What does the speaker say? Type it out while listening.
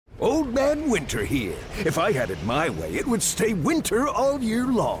Old Man Winter here. If I had it my way, it would stay winter all year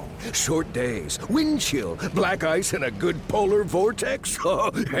long. Short days, wind chill, black ice, and a good polar vortex.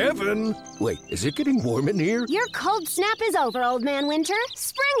 Oh, heaven! Wait, is it getting warm in here? Your cold snap is over, Old Man Winter.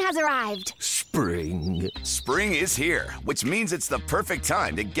 Spring has arrived. Spring. Spring is here, which means it's the perfect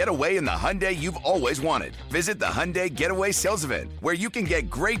time to get away in the Hyundai you've always wanted. Visit the Hyundai Getaway Sales Event, where you can get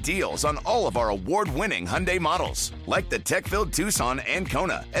great deals on all of our award-winning Hyundai models, like the tech-filled Tucson and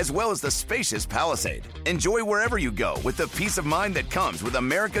Kona, as well as the spacious Palisade. Enjoy wherever you go with the peace of mind that comes with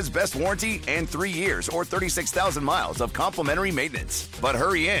America's best warranty and 3 years or 36,000 miles of complimentary maintenance. But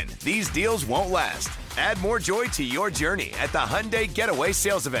hurry in, these deals won't last. Add more joy to your journey at the Hyundai Getaway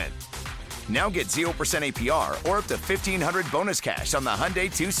Sales Event. Now get 0% APR or up to $1,500 bonus cash on the Hyundai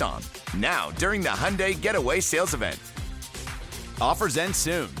Tucson. Now, during the Hyundai Getaway Sales Event. Offers end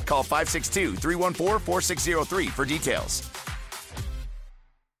soon. Call 562-314-4603 for details.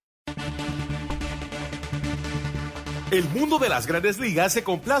 El mundo de las grandes ligas se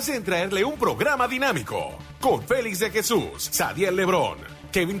complace en traerle un programa dinámico con Félix de Jesús, Sadiel Lebrón,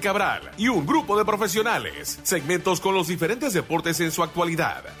 Kevin Cabral y un grupo de profesionales. Segmentos con los diferentes deportes en su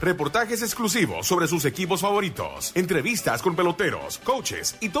actualidad. Reportajes exclusivos sobre sus equipos favoritos. Entrevistas con peloteros,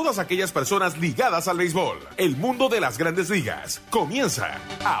 coaches y todas aquellas personas ligadas al béisbol. El mundo de las grandes ligas comienza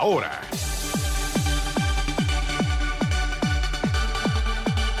ahora.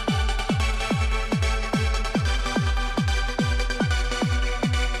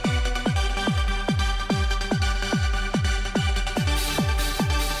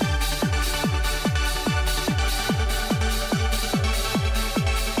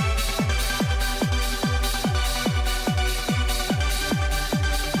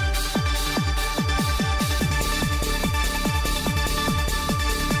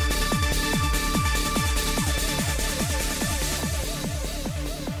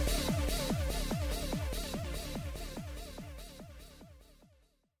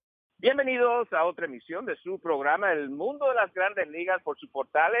 Bienvenidos a otra emisión de su programa El Mundo de las Grandes Ligas por sus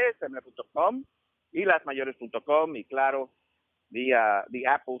portales ml.com y lasmayores.com y claro, vía the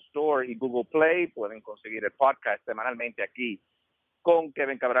Apple Store y Google Play pueden conseguir el podcast semanalmente aquí con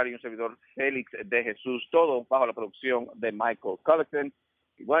Kevin Cabral y un servidor Félix de Jesús, todo bajo la producción de Michael Covington.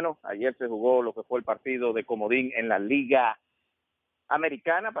 Y bueno, ayer se jugó lo que fue el partido de comodín en la Liga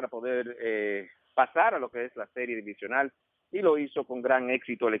Americana para poder pasar a lo que es la serie divisional. Y lo hizo con gran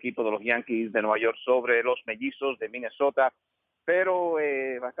éxito el equipo de los Yankees de Nueva York sobre los Mellizos de Minnesota, pero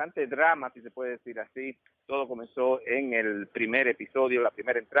bastante drama, si se puede decir así. Todo comenzó en el primer episodio, la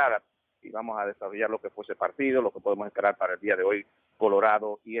primera entrada, y vamos a desarrollar lo que fue ese partido, lo que podemos esperar para el día de hoy,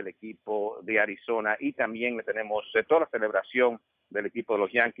 Colorado y el equipo de Arizona, y también le tenemos toda la celebración del equipo de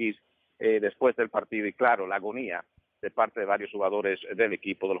los Yankees después del partido, y claro, la agonía de parte de varios jugadores del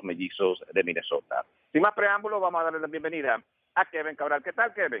equipo de los Mellizos de Minnesota. Sin más preámbulo, vamos a darle la bienvenida a Kevin Cabral. ¿Qué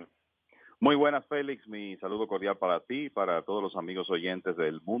tal, Kevin? Muy buenas, Félix. Mi saludo cordial para ti y para todos los amigos oyentes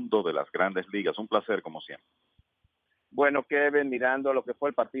del mundo de las grandes ligas. Un placer, como siempre. Bueno, Kevin, mirando lo que fue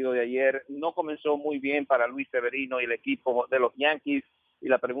el partido de ayer, no comenzó muy bien para Luis Severino y el equipo de los Yankees. Y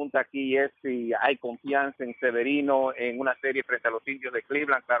la pregunta aquí es si hay confianza en Severino en una serie frente a los Indios de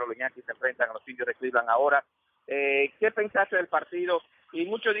Cleveland. Claro, los Yankees se enfrentan a los Indios de Cleveland ahora. ¿Qué pensaste del partido? Y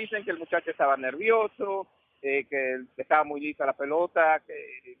muchos dicen que el muchacho estaba nervioso, que estaba muy lista la pelota,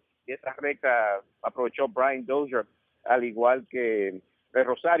 que esa recta aprovechó Brian Dozier, al igual que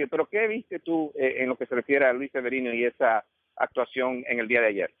Rosario. Pero ¿qué viste tú en lo que se refiere a Luis Severino y esa actuación en el día de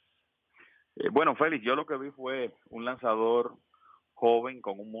ayer? Bueno, Félix, yo lo que vi fue un lanzador joven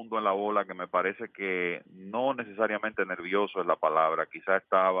con un mundo en la bola que me parece que no necesariamente nervioso es la palabra, quizás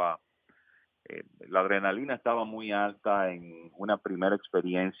estaba... la adrenalina estaba muy alta en una primera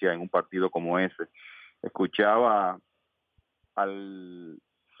experiencia en un partido como ese. Escuchaba al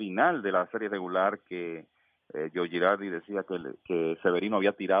final de la serie regular que Joe Girardi decía que Severino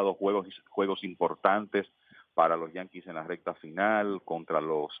había tirado juegos importantes para los Yankees en la recta final, contra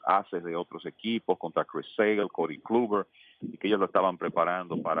los aces de otros equipos, contra Chris Sale, Corey Kluber, y que ellos lo estaban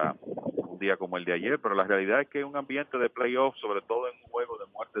preparando para un día como el de ayer. Pero la realidad es que en un ambiente de playoff, sobre todo en un juego de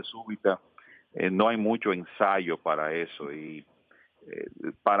muerte súbita, no hay mucho ensayo para eso. Y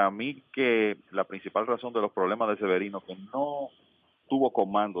para mí que la principal razón de los problemas de Severino que no tuvo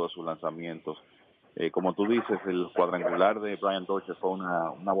comando de sus lanzamientos, como tú dices, el cuadrangular de Brian Dozier fue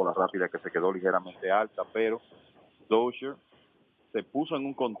una bola rápida que se quedó ligeramente alta, pero Dozier se puso en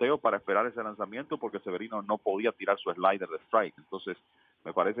un conteo para esperar ese lanzamiento porque Severino no podía tirar su slider de strike. Entonces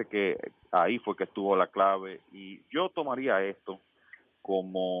me parece que ahí fue que estuvo la clave, y yo tomaría esto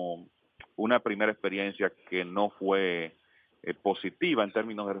como una primera experiencia que no fue positiva en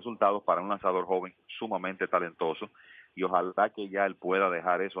términos de resultados para un lanzador joven sumamente talentoso, y ojalá que ya él pueda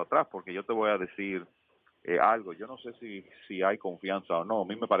dejar eso atrás, porque yo te voy a decir algo, yo no sé si hay confianza o no, a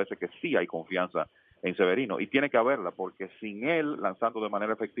mí me parece que sí hay confianza en Severino, y tiene que haberla, porque sin él lanzando de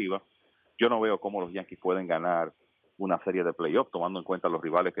manera efectiva, yo no veo cómo los Yankees pueden ganar una serie de playoffs, tomando en cuenta los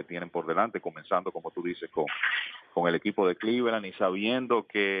rivales que tienen por delante, comenzando, como tú dices, con el equipo de Cleveland, y sabiendo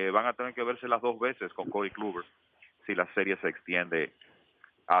que van a tener que verse las dos veces con Corey Kluber si la serie se extiende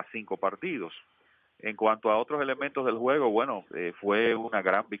a 5 partidos. En cuanto a otros elementos del juego, bueno, fue una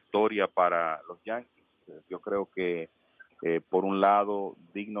gran victoria para los Yankees. Yo creo que, por un lado,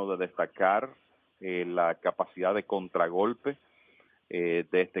 digno de destacar la capacidad de contragolpe de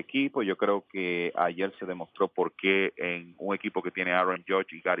este equipo. Yo creo que ayer se demostró por qué en un equipo que tiene Aaron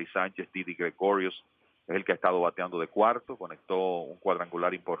Judge y Gary Sánchez, Didi Gregorius es el que ha estado bateando de cuarto, conectó un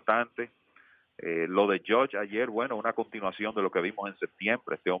cuadrangular importante. Lo de Judge ayer, bueno, una continuación de lo que vimos en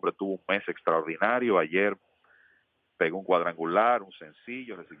septiembre. Este hombre tuvo un mes extraordinario. Ayer pegó un cuadrangular, un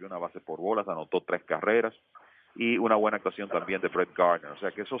sencillo, recibió una base por bolas, anotó 3 carreras y una buena actuación también de Brett Gardner. O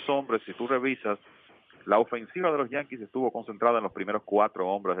sea que esos hombres, si tú revisas, la ofensiva de los Yankees estuvo concentrada en los primeros 4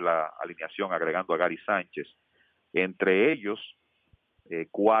 hombres de la alineación, agregando a Gary Sánchez. Entre ellos,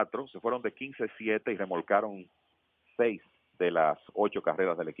 4 se fueron de 15-7 y remolcaron 6 de las 8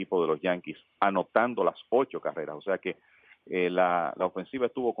 carreras del equipo de los Yankees, anotando las 8 carreras. O sea que la ofensiva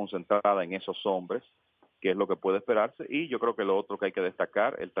estuvo concentrada en esos hombres, que es lo que puede esperarse. Y yo creo que lo otro que hay que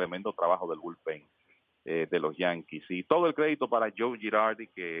destacar, el tremendo trabajo del bullpen de los Yankees. Y todo el crédito para Joe Girardi,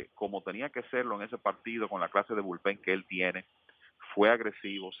 que como tenía que serlo en ese partido con la clase de bullpen que él tiene, fue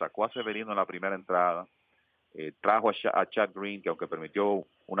agresivo, sacó a Severino en la primera entrada, trajo a Chad Green, que aunque permitió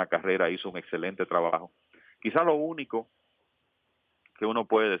una carrera, hizo un excelente trabajo. Quizá lo único que uno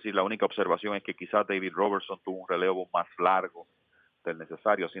puede decir, la única observación es que quizás David Robertson tuvo un relevo más largo del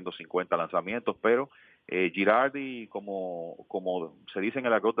necesario, haciendo 50 lanzamientos, pero Girardi, como se dice en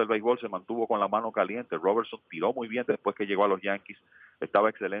el argot del béisbol, se mantuvo con la mano caliente. Robertson tiró muy bien después que llegó a los Yankees, estaba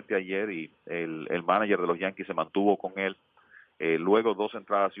excelente ayer, y el manager de los Yankees se mantuvo con él. Luego 2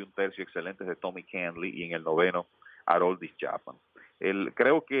 entradas y 1/3 excelentes de Tommy Canley, y en el 9º Aroldis Chapman.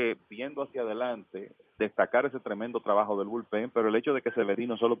 Creo que viendo hacia adelante, destacar ese tremendo trabajo del bullpen, pero el hecho de que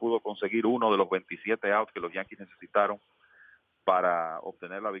Severino solo pudo conseguir uno de los 27 outs que los Yankees necesitaron para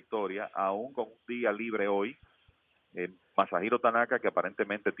obtener la victoria, aún con un día libre hoy, Masahiro Tanaka, que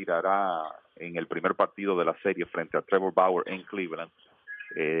aparentemente tirará en el primer partido de la serie frente a Trevor Bauer en Cleveland,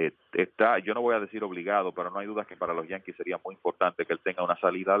 está, yo no voy a decir obligado, pero no hay duda que para los Yankees sería muy importante que él tenga una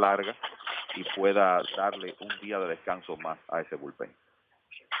salida larga y pueda darle un día de descanso más a ese bullpen.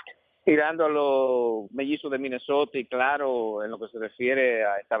 Tirando a los mellizos de Minnesota, y claro, en lo que se refiere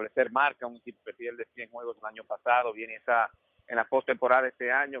a establecer marca, un equipo que pierde 100 juegos el año pasado, viene en la postemporada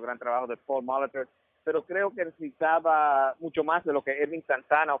este año, gran trabajo de Paul Molitor, pero creo que necesitaba mucho más de lo que Ervin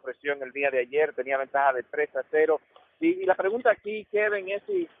Santana ofreció en el día de ayer. Tenía ventaja de 3-0, y la pregunta aquí, Kevin, es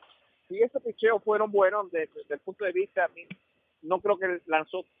si estos picheos fueron buenos desde el punto de vista, no creo que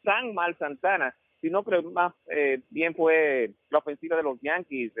lanzó tan mal Santana, sino que más bien fue la ofensiva de los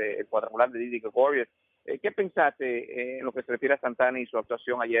Yankees, el cuadrangular de Didi Gregorius. ¿Qué pensaste en lo que se refiere a Santana y su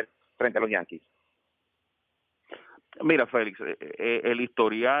actuación ayer frente a los Yankees? Mira, Félix, el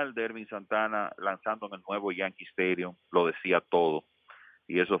historial de Ervin Santana lanzando en el nuevo Yankee Stadium lo decía todo,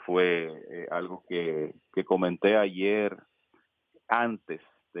 y eso fue algo que comenté ayer antes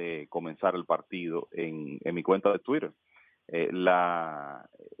de comenzar el partido en mi cuenta de Twitter. La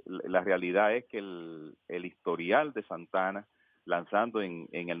realidad es que el historial de Santana lanzando en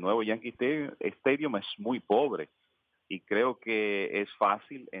el nuevo Yankee Stadium es muy pobre, y creo que es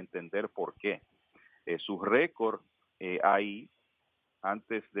fácil entender por qué. Su récord ahí,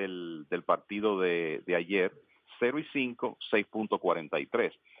 antes del partido de ayer, 0-5,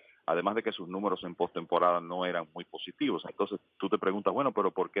 6.43. Además de que sus números en postemporada no eran muy positivos. Entonces tú te preguntas, bueno,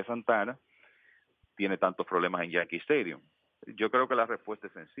 pero ¿por qué Santana tiene tantos problemas en Yankee Stadium? Yo creo que la respuesta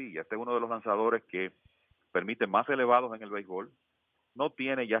es sencilla. Este es uno de los lanzadores que permite más elevados en el béisbol. No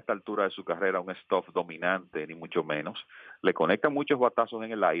tiene ya a esta altura de su carrera un stuff dominante, ni mucho menos. Le conectan muchos batazos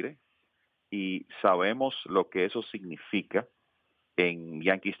en el aire, y sabemos lo que eso significa en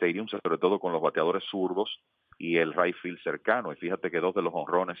Yankee Stadium, sobre todo con los bateadores zurdos y el right field cercano. Y fíjate que 2 de los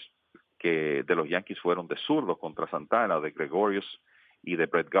jonrones que de los Yankees fueron de zurdos contra Santana, de Gregorius y de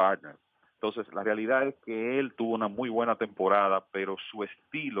Brett Gardner. Entonces, la realidad es que él tuvo una muy buena temporada, pero su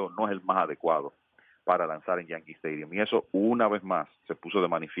estilo no es el más adecuado para lanzar en Yankee Stadium. Y eso, una vez más, se puso de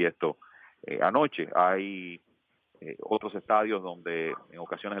manifiesto anoche. Hay otros estadios donde en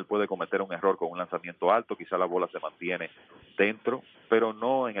ocasiones él puede cometer un error con un lanzamiento alto, quizá la bola se mantiene dentro, pero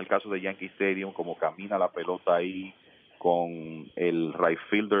no en el caso de Yankee Stadium, como camina la pelota ahí con el right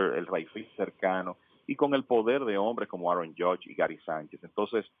field cercano y con el poder de hombres como Aaron Judge y Gary Sánchez.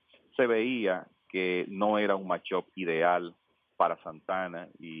 Entonces se veía que no era un matchup ideal para Santana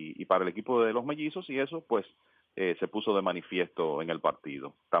y para el equipo de los Mellizos, y eso pues se puso de manifiesto en el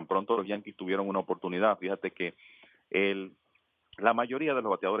partido. Tan pronto los Yankees tuvieron una oportunidad, fíjate que la mayoría de los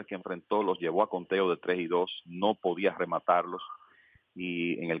bateadores que enfrentó los llevó a conteo de 3-2, no podía rematarlos,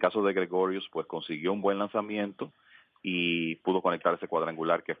 y en el caso de Gregorius pues consiguió un buen lanzamiento y pudo conectar ese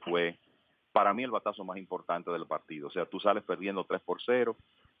cuadrangular que fue para mí el batazo más importante del partido. O sea, tú sales perdiendo 3-0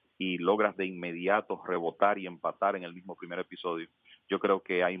 y logras de inmediato rebotar y empatar en el mismo primer episodio. Yo creo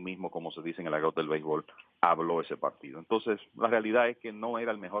que ahí mismo, como se dice en el argot del béisbol, habló ese partido. Entonces, la realidad es que no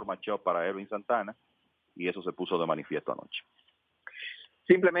era el mejor matchup para Ervin Santana, y eso se puso de manifiesto anoche.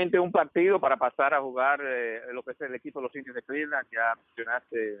 Simplemente un partido para pasar a jugar lo que es el equipo de los Indios de Cleveland. Ya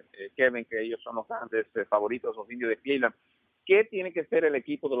mencionaste, Kevin, que ellos son los grandes favoritos, los Indios de Cleveland. ¿Qué tiene que ser el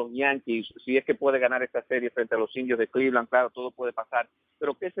equipo de los Yankees si es que puede ganar esta serie frente a los Indios de Cleveland? Claro, todo puede pasar,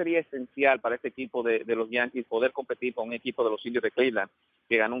 pero ¿qué sería esencial para este equipo de los Yankees poder competir con un equipo de los Indios de Cleveland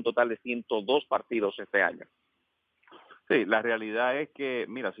que ganó un total de 102 partidos este año? Sí, la realidad es que,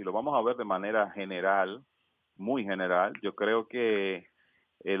 mira, si lo vamos a ver de manera general, muy general, yo creo que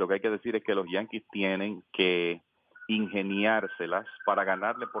lo que hay que decir es que los Yankees tienen que ingeniárselas para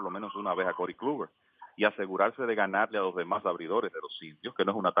ganarle por lo menos una vez a Corey Kluber y asegurarse de ganarle a los demás abridores de los Indios, que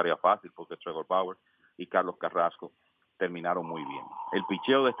no es una tarea fácil porque Trevor Bauer y Carlos Carrasco terminaron muy bien. El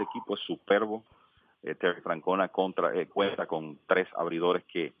picheo de este equipo es superbo. Terry Francona cuenta con 3 abridores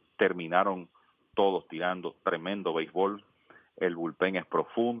que terminaron todos tirando tremendo béisbol. El bullpen es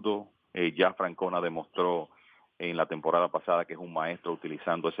profundo. Ya Francona demostró en la temporada pasada que es un maestro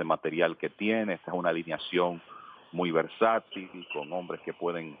utilizando ese material que tiene. Esta es una alineación muy versátil, con hombres que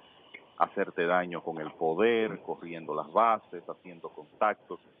pueden hacerte daño con el poder, corriendo las bases, haciendo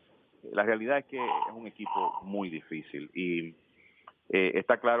contactos. La realidad es que es un equipo muy difícil y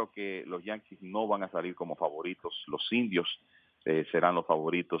está claro que los Yankees no van a salir como favoritos. Los Indios serán los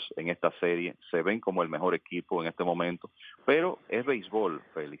favoritos en esta serie. Se ven como el mejor equipo en este momento, pero es béisbol,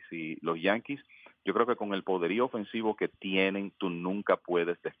 Félix, y los Yankees, yo creo que con el poderío ofensivo que tienen, tú nunca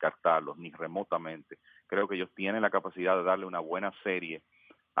puedes descartarlos, ni remotamente. Creo que ellos tienen la capacidad de darle una buena serie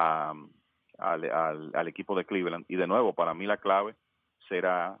al equipo de Cleveland, y de nuevo, para mí la clave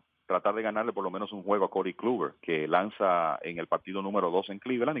será tratar de ganarle por lo menos un juego a Corey Kluber, que lanza en el partido número 2 en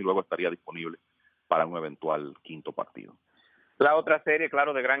Cleveland y luego estaría disponible para un eventual quinto partido. La otra serie,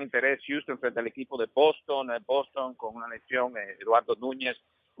 claro, de gran interés, Houston frente al equipo de Boston. Boston con una lesión, Eduardo Núñez,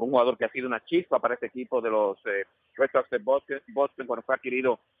 un jugador que ha sido una chispa para este equipo de los Red Sox de Boston cuando fue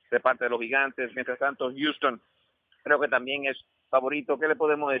adquirido de parte de los Gigantes. Mientras tanto, Houston creo que también es favorito. ¿Qué le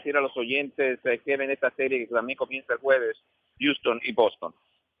podemos decir a los oyentes que ven esta serie que también comienza el jueves, Houston y Boston?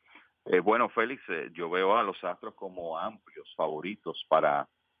 Bueno, Félix, yo veo a los Astros como amplios favoritos para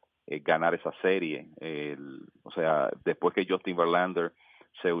ganar esa serie. O sea, después que Justin Verlander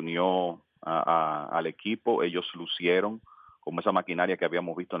se unió al equipo, ellos lucieron como esa maquinaria que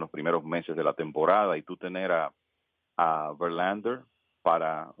habíamos visto en los primeros meses de la temporada, y tú tener a Verlander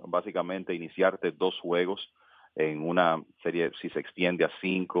para básicamente iniciarte 2 juegos en una serie, si se extiende a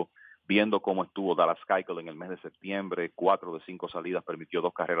 5, viendo cómo estuvo Dallas Keuchel en el mes de septiembre, 4 de 5 salidas, permitió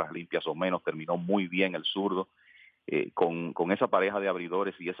 2 carreras limpias o menos, terminó muy bien el zurdo, con esa pareja de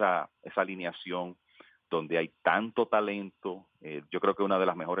abridores y esa alineación donde hay tanto talento. Yo creo que una de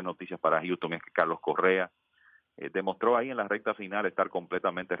las mejores noticias para Houston es que Carlos Correa demostró ahí en la recta final estar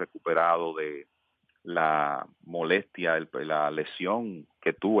completamente recuperado de la molestia, la lesión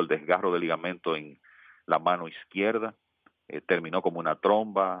que tuvo, el desgarro de ligamento en la mano izquierda. Terminó como una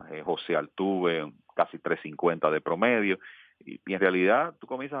tromba. José Altuve casi 350 de promedio, y en realidad tú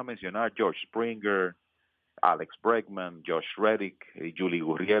comienzas a mencionar George Springer, Alex Bregman, Josh Reddick, Julie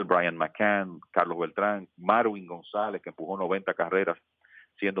Gurriel, Brian McCann, Carlos Beltrán, Marwin González, que empujó 90 carreras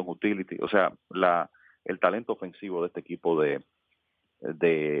siendo un utility. O sea, el talento ofensivo de este equipo de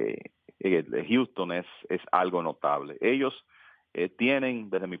Houston es algo notable. Ellos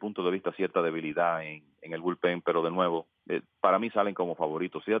tienen, desde mi punto de vista, cierta debilidad en el bullpen, pero de nuevo, para mí salen como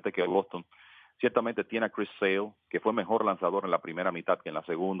favoritos. Fíjate que Boston ciertamente tiene a Chris Sale, que fue mejor lanzador en la primera mitad que en la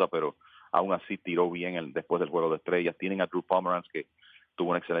segunda, pero aún así tiró bien después del juego de estrellas. Tienen a Drew Pomeranz, que tuvo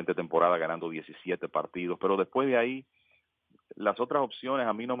una excelente temporada ganando 17 partidos, pero después de ahí, las otras opciones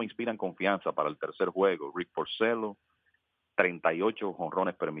a mí no me inspiran confianza para el tercer juego. Rick Porcello, 38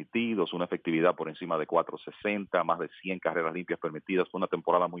 jonrones permitidos, una efectividad por encima de 4.60, más de 100 carreras limpias permitidas. Fue una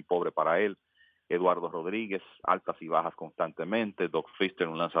temporada muy pobre para él. Eduardo Rodríguez, altas y bajas constantemente. Doug Fister,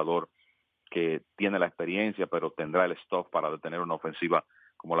 un lanzador que tiene la experiencia, pero tendrá el stuff para detener una ofensiva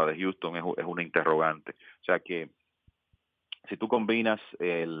como la de Houston, es una interrogante. O sea que si tú combinas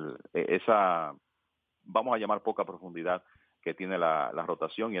esa, vamos a llamar poca profundidad que tiene la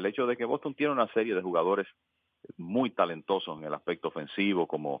rotación, y el hecho de que Boston tiene una serie de jugadores muy talentosos en el aspecto ofensivo,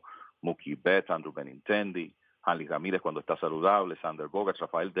 como Mookie Betts, Andrew Benintendi, Hanley Ramírez cuando está saludable, Sander Bogaerts,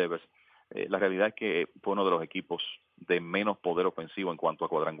 Rafael Devers. La realidad es que fue uno de los equipos de menos poder ofensivo en cuanto a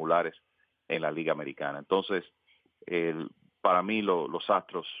cuadrangulares en la Liga Americana. Entonces, para mí los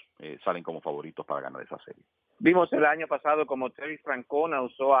Astros salen como favoritos para ganar esa serie. Vimos el año pasado como Terry Francona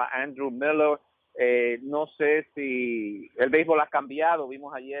usó a Andrew Miller. No sé si el béisbol ha cambiado.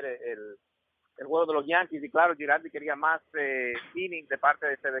 Vimos ayer el juego de los Yankees y claro, Girardi quería más innings de parte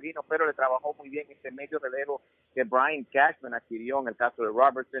de Severino, pero le trabajó muy bien este medio relevo que Brian Cashman adquirió en el caso de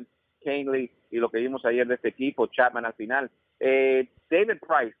Robertson, Canely y lo que vimos ayer de este equipo, Chapman al final. David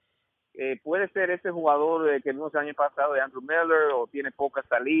Price, ¿puede ser ese jugador que vimos el año pasado de Andrew Miller o tiene pocas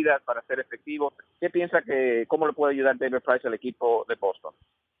salidas para ser efectivo? ¿Qué piensa cómo le puede ayudar David Price al equipo de Boston?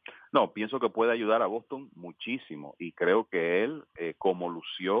 No, pienso que puede ayudar a Boston muchísimo y creo que él, como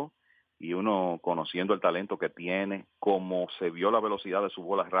lució, y uno conociendo el talento que tiene, como se vio la velocidad de su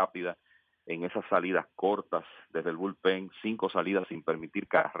bola rápida en esas salidas cortas desde el bullpen, 5 salidas sin permitir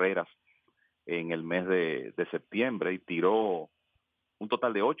carreras en el mes de septiembre, y tiró un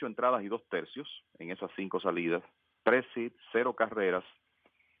total de 8 entradas y 2 tercios en esas 5 salidas, 3 hits, 0 carreras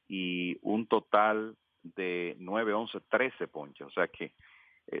y un total de 9, 11, 13 ponches. O sea que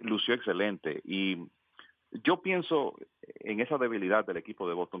lució excelente. Y yo pienso en esa debilidad del equipo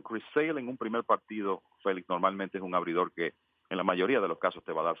de Boston. Chris Sale en un primer partido, Félix, normalmente es un abridor que en la mayoría de los casos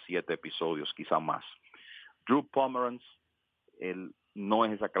te va a dar 7 episodios, quizá más. Drew Pomeranz, él no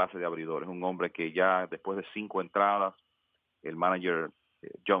es esa clase de abridor, es un hombre que ya después de 5 entradas, el manager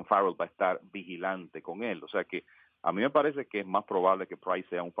John Farrell va a estar vigilante con él. O sea que a mí me parece que es más probable que Price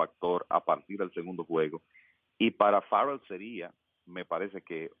sea un factor a partir del segundo juego. Y para Farrell sería, me parece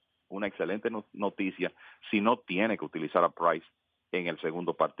que una excelente noticia si no tiene que utilizar a Price en el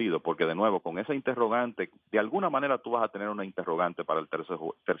segundo partido, porque de nuevo, con esa interrogante, de alguna manera tú vas a tener una interrogante para el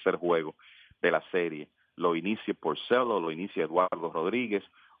tercer juego de la serie. Lo inicie Porcello, lo inicie Eduardo Rodríguez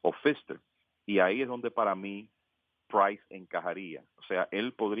o Fister. Y ahí es donde para mí Price encajaría. O sea,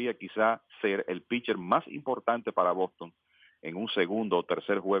 él podría quizá ser el pitcher más importante para Boston en un segundo o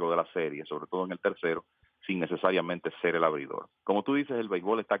tercer juego de la serie, sobre todo en el tercero, sin necesariamente ser el abridor. Como tú dices, el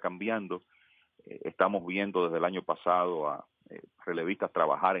béisbol está cambiando. Estamos viendo desde el año pasado a relevistas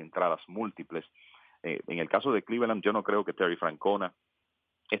trabajar entradas múltiples. En el caso de Cleveland, yo no creo que Terry Francona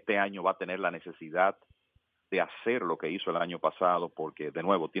este año va a tener la necesidad de hacer lo que hizo el año pasado, porque de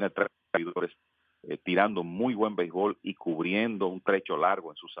nuevo tiene 3 abridores tirando muy buen béisbol y cubriendo un trecho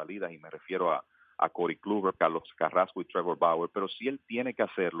largo en sus salidas, y me refiero a Corey Kluber, Carlos Carrasco y Trevor Bauer. Pero si él tiene que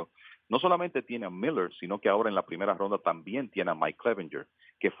hacerlo, no solamente tiene a Miller, sino que ahora en la primera ronda también tiene a Mike Clevinger,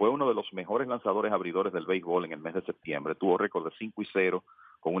 que fue uno de los mejores lanzadores abridores del béisbol en el mes de septiembre. Tuvo récord de 5-0,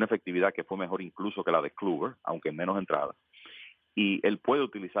 con una efectividad que fue mejor incluso que la de Kluber, aunque en menos entradas. Y él puede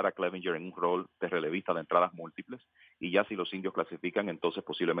utilizar a Clevinger en un rol de relevista de entradas múltiples, y ya si los indios clasifican, entonces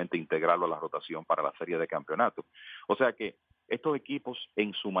posiblemente integrarlo a la rotación para la serie de campeonato. O sea que estos equipos,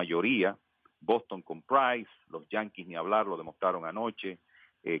 en su mayoría, Boston con Price, los Yankees ni hablar, lo demostraron anoche,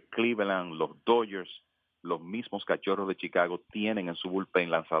 Cleveland, los Dodgers, los mismos Cachorros de Chicago, tienen en su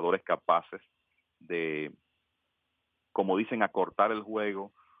bullpen lanzadores capaces de, como dicen, acortar el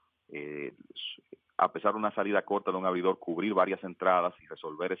juego, a pesar de una salida corta de un abridor, cubrir varias entradas y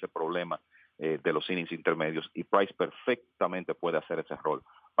resolver ese problema de los innings intermedios. Y Price perfectamente puede hacer ese rol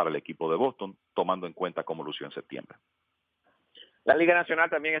para el equipo de Boston, tomando en cuenta cómo lució en septiembre. La Liga Nacional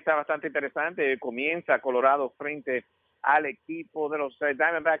también está bastante interesante. Comienza Colorado frente al equipo de los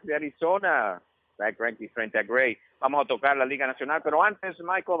Diamondbacks de Arizona. Zach Greinke frente a Gray. Vamos a tocar la Liga Nacional, pero antes,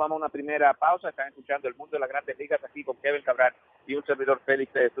 Michael, vamos a una primera pausa. Están escuchando el Mundo de las Grandes Ligas aquí con Kevin Cabral y un servidor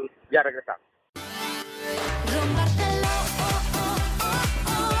Félix de Jesús. Ya regresamos.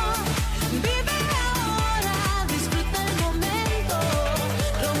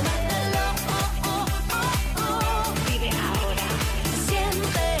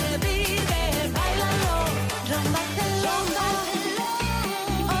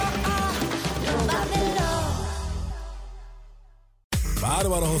 Para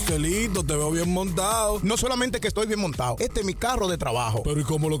bárbaro, Joselito, te veo bien montado. No solamente que estoy bien montado, este es mi carro de trabajo. ¿Pero y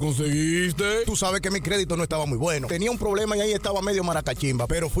cómo lo conseguiste? Tú sabes que mi crédito no estaba muy bueno. Tenía un problema y ahí estaba medio maracachimba.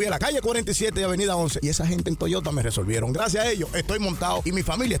 Pero fui a la calle 47 y avenida 11 y esa gente en Toyota me resolvieron. Gracias a ellos estoy montado y mi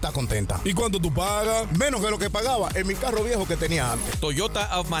familia está contenta. ¿Y cuánto tú pagas? Menos que lo que pagaba en mi carro viejo que tenía antes.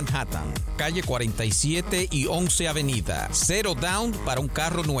 Toyota of Manhattan, calle 47 y 11 avenida. Cero down para un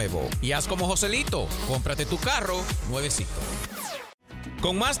carro nuevo. Y haz como Joselito, cómprate tu carro nuevecito.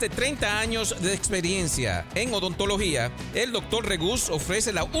 Con más de 30 años de experiencia en odontología, el Dr. Regus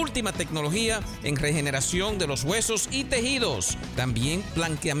ofrece la última tecnología en regeneración de los huesos y tejidos. También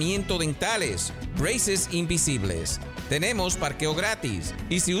blanqueamiento dentales, braces invisibles. Tenemos parqueo gratis.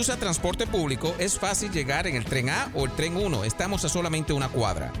 Y si usa transporte público, es fácil llegar en el tren A o el tren 1. Estamos a solamente una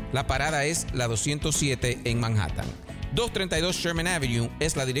cuadra. La parada es la 207 en Manhattan. 232 Sherman Avenue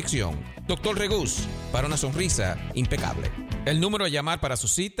es la dirección. Dr. Regus, para una sonrisa impecable. El número a llamar para su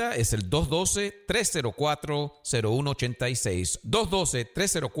cita es el 212-304-0186.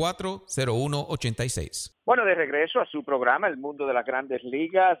 212-304-0186. Bueno, de regreso a su programa, El Mundo de las Grandes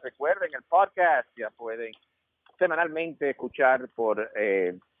Ligas. Recuerden, el podcast ya pueden semanalmente escuchar por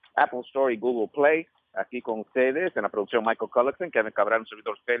Apple Store y Google Play. Aquí con ustedes, en la producción Michael Cullerton, Kevin Cabral, un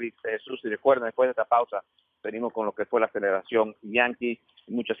servidor Félix Jesús. Y recuerden, después de esta pausa, venimos con lo que fue la celebración Yankee,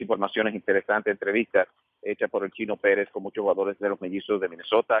 muchas informaciones interesantes, entrevistas hechas por el Chino Pérez con muchos jugadores de los Mellizos de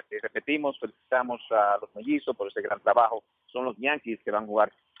Minnesota, que repetimos, felicitamos a los Mellizos por ese gran trabajo. Son los Yankees que van a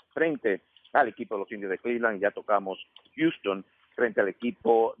jugar frente al equipo de los Indios de Cleveland, ya tocamos Houston frente al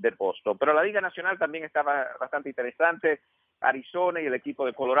equipo de Boston. Pero la Liga Nacional también estaba bastante interesante. Arizona y el equipo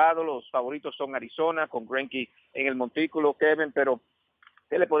de Colorado, los favoritos son Arizona, con Greinke en el montículo, Kevin, pero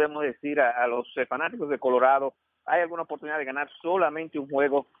 ¿qué le podemos decir a los fanáticos de Colorado? ¿Hay alguna oportunidad de ganar solamente un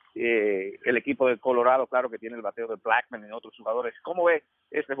juego? El equipo de Colorado, claro que tiene el bateo de Blackman y otros jugadores. ¿Cómo ve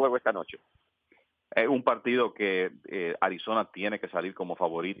este juego esta noche? Es un partido que Arizona tiene que salir como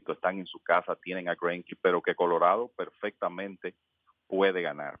favorito, están en su casa, tienen a Greinke, pero que Colorado perfectamente puede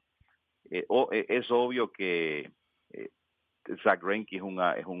ganar. Es obvio que Zach Greinke es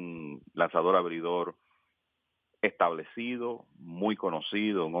un lanzador abridor establecido, muy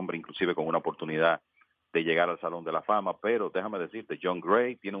conocido, un hombre inclusive con una oportunidad de llegar al Salón de la Fama, pero déjame decirte, John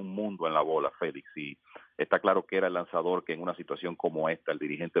Gray tiene un mundo en la bola, Félix, y está claro que era el lanzador que en una situación como esta el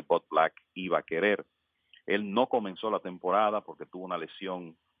dirigente Bud Black iba a querer. Él no comenzó la temporada porque tuvo una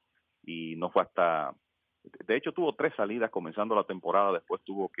lesión y no fue hasta... De hecho, tuvo 3 salidas comenzando la temporada, después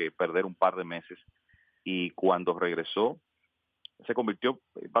tuvo que perder un par de meses y cuando regresó se convirtió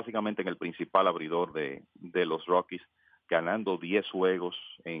básicamente en el principal abridor de los Rockies, ganando 10 juegos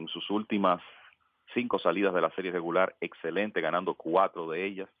en sus últimas 5 salidas de la serie regular, excelente, ganando 4 de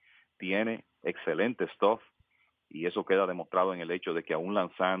ellas. Tiene excelente stuff y eso queda demostrado en el hecho de que aún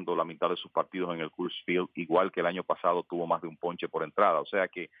lanzando la mitad de sus partidos en el Coors Field, igual que el año pasado, tuvo más de un ponche por entrada. O sea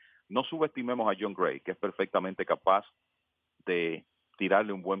que no subestimemos a John Gray, que es perfectamente capaz de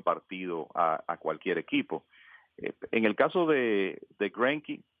tirarle un buen partido a cualquier equipo. En el caso de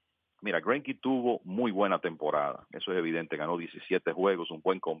Greinke, mira, Greinke tuvo muy buena temporada, eso es evidente, ganó 17 juegos, un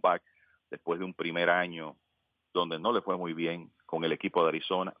buen comeback después de un primer año donde no le fue muy bien con el equipo de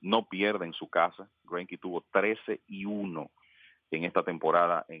Arizona, no pierde en su casa. Greinke tuvo 13-1 en esta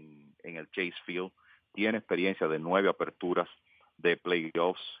temporada en el Chase Field, tiene experiencia de 9 aperturas de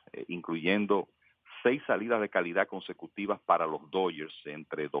playoffs, incluyendo 6 salidas de calidad consecutivas para los Dodgers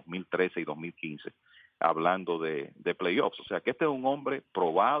entre 2013 y 2015, hablando de playoffs. O sea que este es un hombre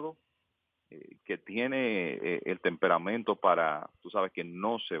probado, que tiene el temperamento para, tú sabes que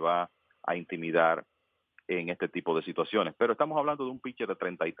no se va a intimidar en este tipo de situaciones. Pero estamos hablando de un pitcher de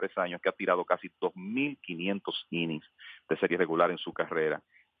 33 años que ha tirado casi 2.500 innings de serie regular en su carrera.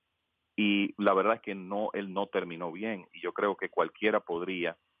 Y la verdad es que él no terminó bien. Y yo creo que cualquiera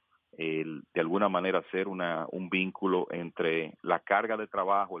podría de alguna manera hacer un vínculo entre la carga de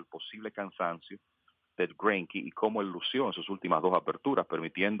trabajo, el posible cansancio de Greinke y cómo él lució en sus últimas 2 aperturas,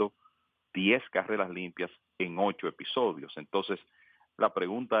 permitiendo 10 carreras limpias en 8 episodios. Entonces, la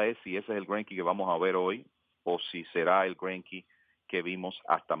pregunta es si ese es el Greinke que vamos a ver hoy o si será el Greinke que vimos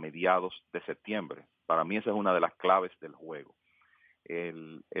hasta mediados de septiembre. Para mí esa es una de las claves del juego.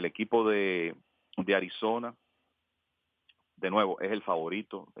 El equipo de Arizona, de nuevo, es el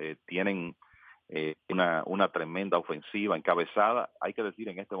favorito. Tienen una tremenda ofensiva encabezada, hay que decir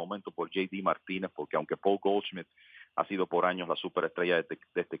en este momento, por J.D. Martínez, porque aunque Paul Goldschmidt ha sido por años la superestrella de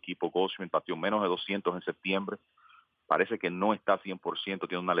este equipo, Goldschmidt batió menos de 200 en septiembre, parece que no está 100%,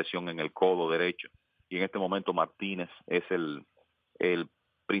 tiene una lesión en el codo derecho, y en este momento Martínez es el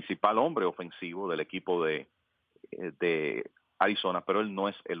principal hombre ofensivo del equipo de Arizona, pero él no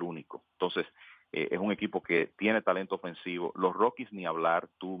es el único. Entonces, es un equipo que tiene talento ofensivo. Los Rockies ni hablar,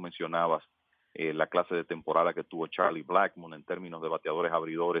 tú mencionabas la clase de temporada que tuvo Charlie Blackmon en términos de bateadores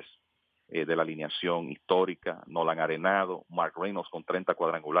abridores de la alineación histórica, Nolan Arenado, Mark Reynolds con 30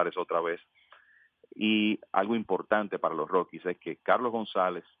 cuadrangulares otra vez. Y algo importante para los Rockies es que Carlos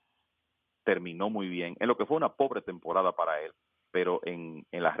González terminó muy bien, en lo que fue una pobre temporada para él, pero en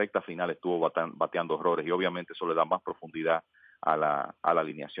la recta final estuvo bateando horrores y obviamente eso le da más profundidad a la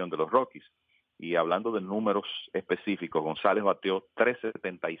alineación de los Rockies. Y hablando de números específicos, González bateó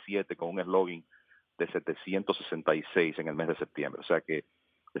 377 con un slugging de 766 en el mes de septiembre. O sea que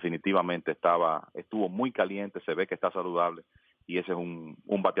definitivamente estuvo muy caliente, se ve que está saludable y ese es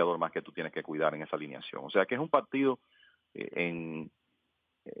un bateador más que tú tienes que cuidar en esa alineación. O sea que es un partido en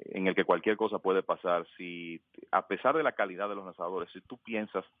el que cualquier cosa puede pasar. Si, a pesar de la calidad de los lanzadores, si tú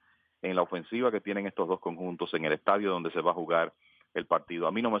piensas en la ofensiva que tienen estos dos conjuntos, en el estadio donde se va a jugar el partido,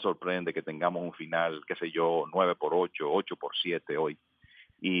 a mí no me sorprende que tengamos un final, qué sé yo, 9-8, 8-7 hoy.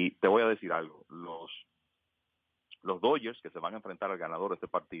 Y te voy a decir algo, los Dodgers que se van a enfrentar al ganador de este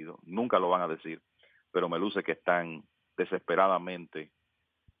partido, nunca lo van a decir, pero me luce que están desesperadamente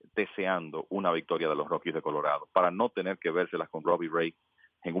deseando una victoria de los Rockies de Colorado, para no tener que vérselas con Robbie Ray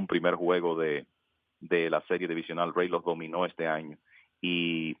en un primer juego de la serie divisional. Ray los dominó este año,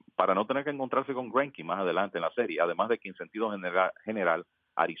 y para no tener que encontrarse con Greinke más adelante en la serie, además de que en sentido general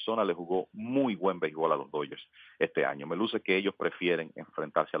Arizona le jugó muy buen béisbol a los Dodgers este año. Me luce que ellos prefieren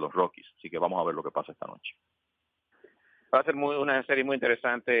enfrentarse a los Rockies, así que vamos a ver lo que pasa esta noche. Va a ser una serie muy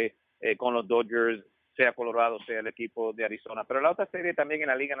interesante con los Dodgers, sea Colorado, sea el equipo de Arizona. Pero la otra serie también en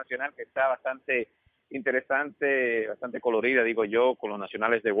la Liga Nacional que está bastante interesante, bastante colorida, digo yo, con los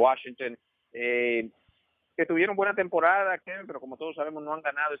Nacionales de Washington, que tuvieron buena temporada, Kevin, pero como todos sabemos no han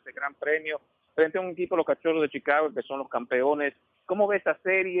ganado este gran premio frente a un equipo, los Cachorros de Chicago, que son los campeones. ¿Cómo ve esta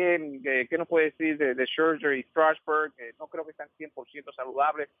serie? ¿Qué nos puede decir de Scherzer y Strasburg? No creo que están 100%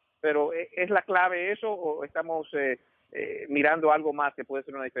 saludables, pero ¿es la clave eso o estamos mirando algo más que puede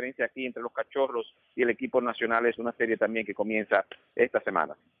ser una diferencia aquí entre los Cachorros y el equipo nacional? Es una serie también que comienza esta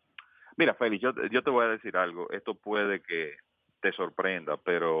semana. Mira, Félix, yo te voy a decir algo. Esto puede que te sorprenda,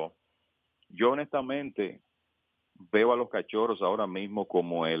 pero yo honestamente veo a los Cachorros ahora mismo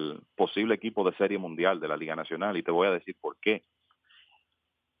como el posible equipo de Serie Mundial de la Liga Nacional, y te voy a decir por qué.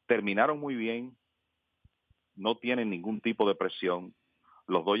 Terminaron muy bien, no tienen ningún tipo de presión.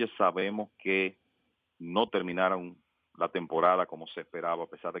 Los Dodgers sabemos que no terminaron la temporada como se esperaba, a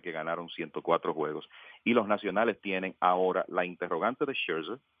pesar de que ganaron 104 juegos. Y los Nacionales tienen ahora la interrogante de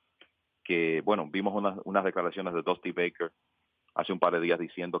Scherzer, que, bueno, vimos unas declaraciones de Dusty Baker hace un par de días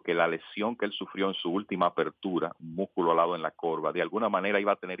diciendo que la lesión que él sufrió en su última apertura, un músculo alado en la corva, de alguna manera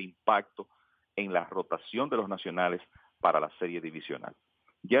iba a tener impacto en la rotación de los Nacionales para la serie divisional.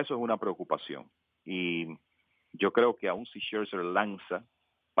 Ya eso es una preocupación. Y yo creo que aún si Scherzer lanza,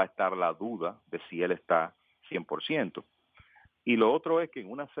 va a estar la duda de si él está 100%. Y lo otro es que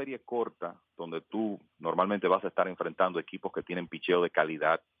en una serie corta, donde tú normalmente vas a estar enfrentando equipos que tienen picheo de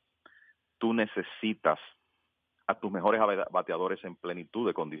calidad, tú necesitas a tus mejores bateadores en plenitud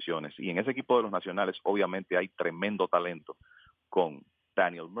de condiciones. Y en ese equipo de los Nacionales obviamente hay tremendo talento con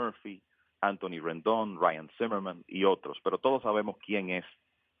Daniel Murphy, Anthony Rendon, Ryan Zimmerman y otros. Pero todos sabemos quién es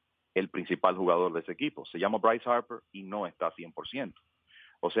el principal jugador de ese equipo. Se llama Bryce Harper y no está a 100%.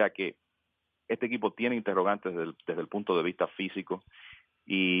 O sea que este equipo tiene interrogantes desde el punto de vista físico.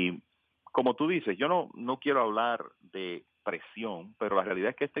 Y como tú dices, yo no quiero hablar de presión, pero la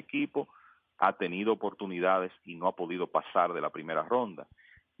realidad es que este equipo ha tenido oportunidades y no ha podido pasar de la primera ronda.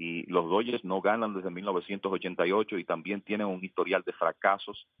 Y los Dodgers no ganan desde 1988 y también tienen un historial de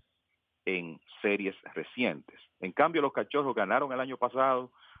fracasos en series recientes. En cambio, los Cachorros ganaron el año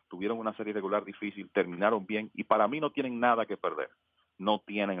pasado, tuvieron una serie regular difícil, terminaron bien y para mí no tienen nada que perder, no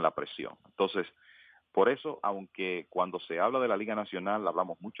tienen la presión. Entonces, por eso, aunque cuando se habla de la Liga Nacional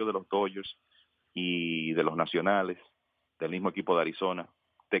hablamos mucho de los Dodgers y de los Nacionales, del mismo equipo de Arizona,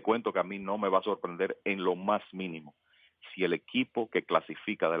 te cuento que a mí no me va a sorprender en lo más mínimo si el equipo que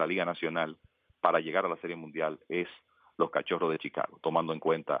clasifica de la Liga Nacional para llegar a la Serie Mundial es los Cachorros de Chicago, tomando en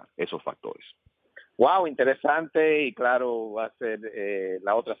cuenta esos factores. Wow, interesante, y claro, va a ser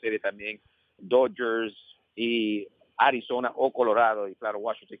la otra serie también, Dodgers y Arizona o Colorado, y claro,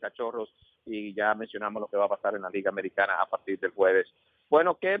 Washington y Cachorros, y ya mencionamos lo que va a pasar en la Liga Americana a partir del jueves.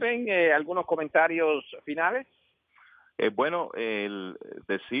 Bueno, Kevin, ¿algunos comentarios finales? Bueno, el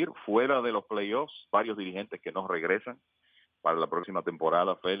decir fuera de los playoffs, varios dirigentes que no regresan para la próxima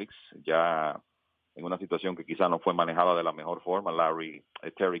temporada, Félix, ya en una situación que quizá no fue manejada de la mejor forma,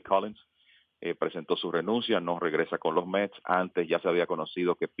 Terry Collins, presentó su renuncia, no regresa con los Mets. Antes ya se había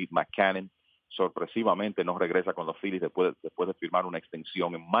conocido que Pete Mackanin sorpresivamente no regresa con los Phillies después de firmar una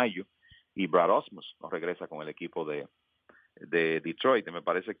extensión en mayo, y Brad Osmus no regresa con el equipo de Detroit. Y me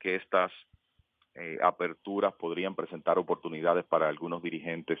parece que estas aperturas podrían presentar oportunidades para algunos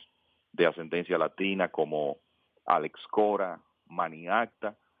dirigentes de ascendencia latina como Alex Cora, Manny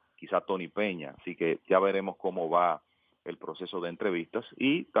Acta, quizá Tony Peña. Así que ya veremos cómo va el proceso de entrevistas,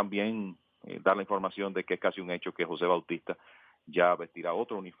 y también dar la información de que es casi un hecho que José Bautista ya vestirá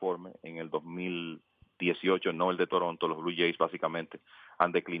otro uniforme en el 2018, no el de Toronto. Los Blue Jays básicamente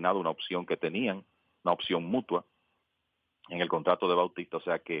han declinado una opción que tenían, una opción mutua en el contrato de Bautista, o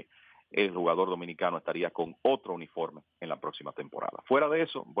sea que el jugador dominicano estaría con otro uniforme en la próxima temporada. Fuera de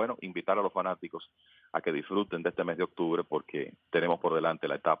eso, bueno, invitar a los fanáticos a que disfruten de este mes de octubre, porque tenemos por delante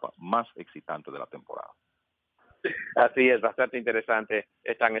la etapa más excitante de la temporada. Así es, bastante interesante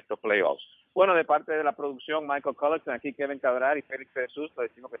están estos playoffs. Bueno, de parte de la producción, Michael Cullerton, aquí Kevin Cabral y Félix Jesús, les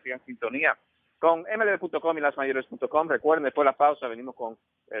decimos que sigan en sintonía con MLB.com y lasmayores.com. Recuerden, después de la pausa venimos con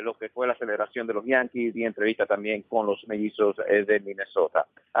lo que fue la celebración de los Yankees y entrevista también con los mellizos de Minnesota.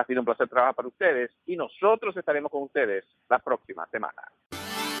 Ha sido un placer trabajar para ustedes y nosotros estaremos con ustedes la próxima semana.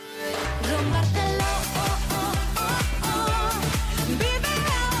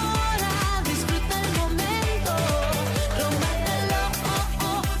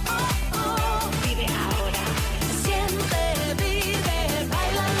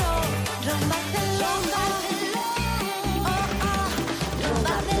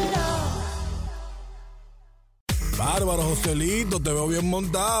 Bárbaro, Joselito, te veo bien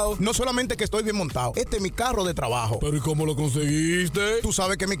montado. No solamente que estoy bien montado, este es mi carro de trabajo. ¿Pero y cómo lo conseguiste? Tú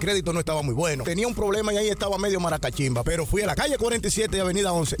sabes que mi crédito no estaba muy bueno. Tenía un problema y ahí estaba medio maracachimba. Pero fui a la calle 47 y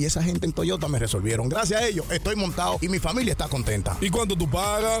avenida 11 y esa gente en Toyota me resolvieron. Gracias a ellos estoy montado y mi familia está contenta. ¿Y cuánto tú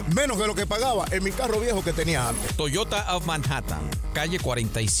pagas? Menos de lo que pagaba en mi carro viejo que tenía antes. Toyota of Manhattan, calle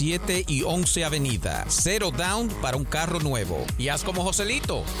 47 y 11 avenida. 0 down para un carro nuevo. Y haz como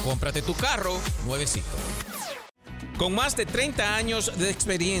Joselito, cómprate tu carro nuevecito. Con más de 30 años de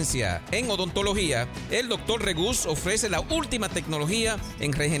experiencia en odontología, el Dr. Regus ofrece la última tecnología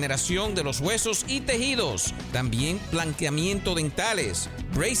en regeneración de los huesos y tejidos. También blanqueamiento dentales,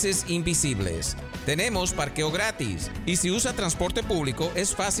 braces invisibles. Tenemos parqueo gratis. Y si usa transporte público,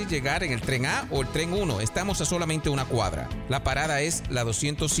 es fácil llegar en el tren A o el tren 1. Estamos a solamente una cuadra. La parada es la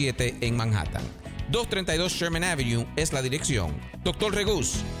 207 en Manhattan. 232 Sherman Avenue es la dirección. Dr.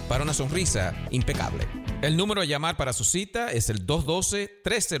 Regus, para una sonrisa impecable. El número a llamar para su cita es el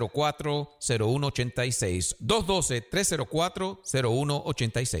 212-304-0186.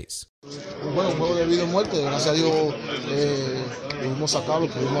 212-304-0186. Bueno, un juego de vida y muerte. Gracias a Dios pudimos sacarlo,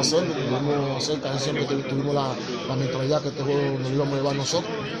 pudimos hacerlo, pudimos hacer. Casi siempre tuvimos la mentalidad que este juego nos íbamos a llevar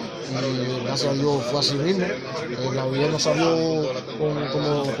nosotros. Y gracias a Dios fue así mismo. La vida no salió como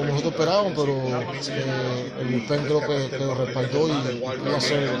nosotros esperábamos, pero el bullpen creo que lo respaldó y pudo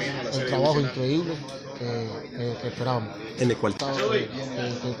hacer el trabajo increíble que esperábamos. En el cual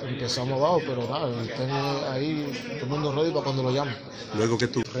empezamos abajo, pero nada, el bullpen ahí, todo el mundo ready para cuando lo llamen. Luego que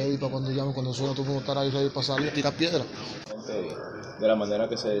tú. Ready para cuando llamen, cuando suena todo el mundo estar ahí ready para salir a tirar piedra. De la manera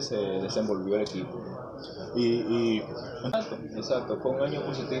que se desenvolvió el equipo. Exacto, fue un año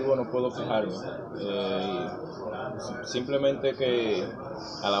positivo, no puedo quejarme. Simplemente que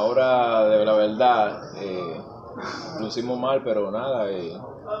a la hora de la verdad lo hicimos mal, pero nada,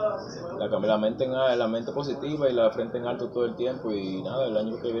 la mente positiva y la frente en alto todo el tiempo, y nada, el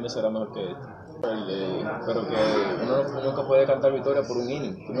año que viene será mejor que este. Pero que uno nunca puede cantar victoria por un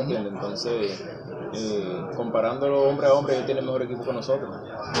inning, ¿tú me entiendes? Entonces, comparándolo hombre a hombre, ellos tienen mejor equipo que nosotros.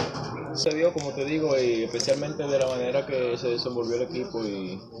 Se dio, como te digo, y especialmente de la manera que se desenvolvió el equipo,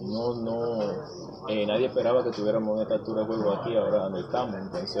 y nadie esperaba que tuviéramos esta altura de juego aquí, ahora donde estamos.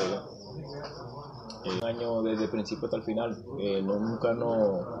 Entonces, un año desde el principio hasta el final,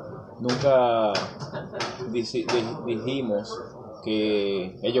 nunca dijimos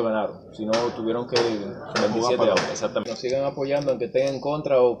que ellos ganaron, sino tuvieron que 27 años, exactamente. Nos sigan apoyando, aunque estén en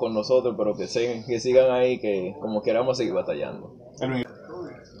contra o con nosotros, pero que sigan ahí, que como queramos seguir batallando.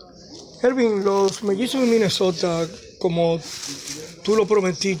 Ervin, los mellizos de Minnesota, como tú lo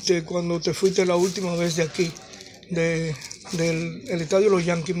prometiste cuando te fuiste la última vez de aquí, del estadio de los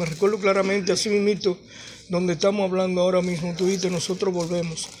Yankees, me recuerdo claramente, así mismito, donde estamos hablando ahora mismo, tú dijiste, nosotros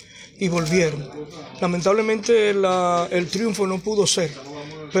volvemos. Y volvieron. Lamentablemente el triunfo no pudo ser,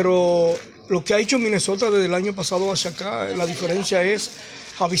 pero lo que ha hecho Minnesota desde el año pasado hacia acá, la diferencia es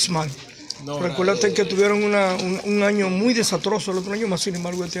abismal. No, Recuérdate que tuvieron un año muy desastroso el otro año, más sin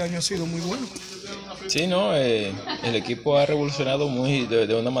embargo este año ha sido muy bueno. Sí, no, el equipo ha revolucionado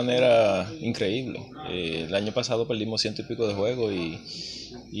de una manera increíble. El año pasado perdimos 100 y pico de juegos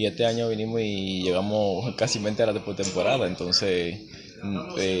y este año vinimos y llegamos casi a la temporada. Entonces,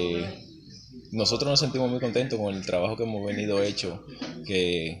 nosotros nos sentimos muy contentos con el trabajo que hemos venido hecho,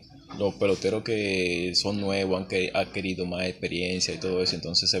 que los peloteros que son nuevos han adquirido más experiencia y todo eso,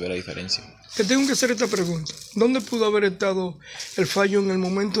 entonces se ve la diferencia. Te tengo que hacer esta pregunta. ¿Dónde pudo haber estado el fallo en el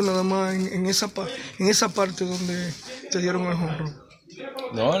momento nada más en esa parte donde te dieron el jonrón?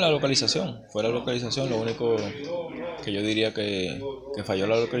 No, la localización. Fue la localización lo único que yo diría que falló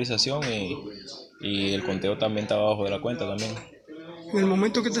la localización y el conteo también estaba abajo de la cuenta también. En el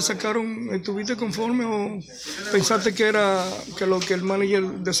momento que te sacaron, ¿estuviste conforme o pensaste que lo que el manager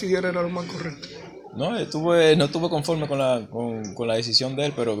decidiera era lo más correcto? No, no estuve conforme con la decisión de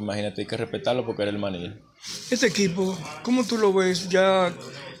él, pero imagínate, hay que respetarlo porque era el manager. Este equipo, ¿cómo tú lo ves ya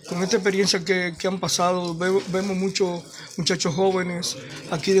con esta experiencia que han pasado? Vemos muchos muchachos jóvenes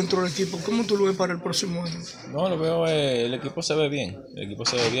aquí dentro del equipo. ¿Cómo tú lo ves para el próximo año? No, lo veo, el equipo se ve bien. El equipo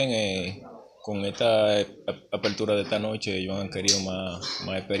se ve bien. Con esta apertura de esta noche ellos han querido más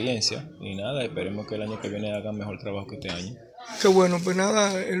experiencia y nada, esperemos que el año que viene hagan mejor trabajo que este año. Qué bueno, pues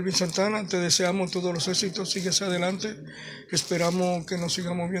nada, Elvin Santana, te deseamos todos los éxitos, síguese adelante, esperamos que nos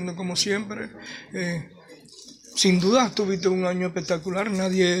sigamos viendo como siempre. Sin duda tuviste un año espectacular,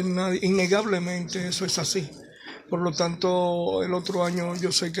 nadie, innegablemente eso es así. Por lo tanto, el otro año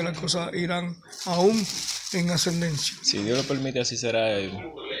yo sé que las cosas irán aún en ascendencia. Si Dios lo permite, así será.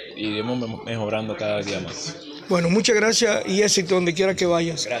 Iremos mejorando cada día más. Bueno, muchas gracias y éxito donde quiera que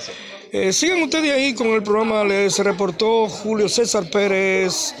vayas. Gracias. Sigan ustedes ahí con el programa, les reportó Julio César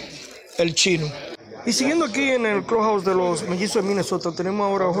Pérez, el chino. Y siguiendo aquí en el clubhouse de los Mellizos de Minnesota, tenemos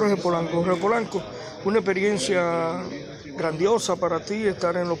ahora a Jorge Polanco. Jorge Polanco, una experiencia grandiosa para ti,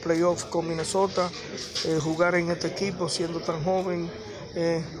 estar en los playoffs con Minnesota, jugar en este equipo siendo tan joven.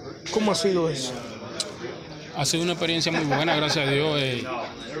 ¿Cómo ha sido eso? Ha sido una experiencia muy buena, gracias a Dios,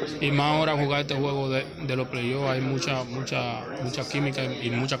 y más ahora jugar este juego de los playoffs. Hay mucha química y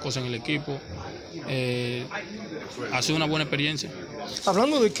muchas cosas en el equipo. Ha sido una buena experiencia.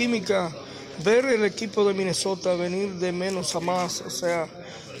 Hablando de química, ver el equipo de Minnesota venir de menos a más, o sea,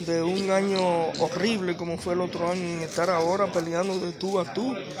 de un año horrible como fue el otro año y estar ahora peleando de tú a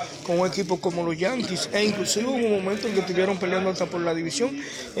tú con un equipo como los Yankees, e inclusive hubo un momento en que estuvieron peleando hasta por la división.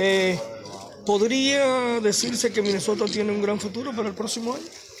 ¿Podría decirse que Minnesota tiene un gran futuro para el próximo año?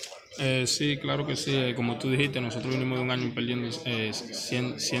 Sí, claro que sí. Como tú dijiste, nosotros venimos de un año perdiendo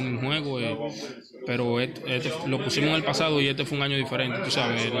 100 juegos, pero lo pusimos en el pasado y este fue un año diferente. Tú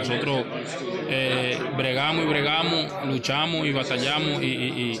sabes, nosotros bregamos, luchamos y batallamos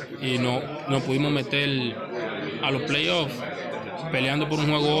y no pudimos meter a los playoffs. Peleando por un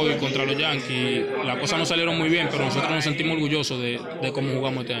juego hoy contra los Yankees, las cosas no salieron muy bien, pero nosotros nos sentimos orgullosos de cómo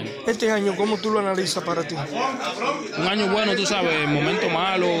jugamos este año. Este año, ¿cómo tú lo analizas para ti? Un año bueno, tú sabes, momentos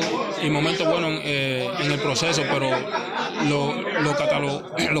malos y momentos buenos en el proceso, pero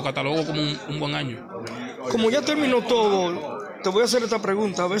lo catalogo como un buen año. Como ya terminó todo, te voy a hacer esta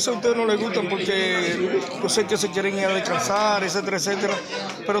pregunta. A veces a ustedes no les gustan porque yo sé que se quieren ir a descansar, etcétera, etcétera.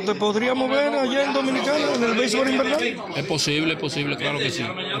 Pero ¿te podríamos ver allá en Dominicana, en el béisbol invernal? Es posible, claro que sí,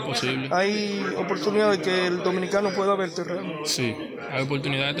 es posible. ¿Hay oportunidad de que el dominicano pueda verte realmente? Sí, hay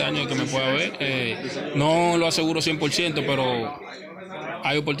oportunidad este año de que me pueda ver. No lo aseguro 100%, pero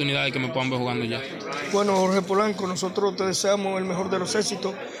hay oportunidad de que me puedan ver jugando ya. Bueno, Jorge Polanco, nosotros te deseamos el mejor de los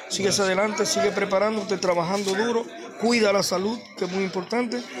éxitos. Sigues adelante, sigue preparándote, trabajando duro. Cuida la salud, que es muy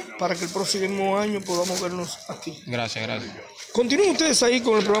importante, para que el próximo año podamos vernos aquí. Gracias. Continúen ustedes ahí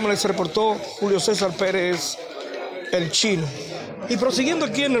con el programa, les reportó Julio César Pérez, el chino. Y prosiguiendo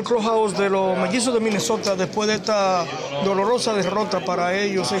aquí en el clubhouse de los Mellizos de Minnesota, después de esta dolorosa derrota para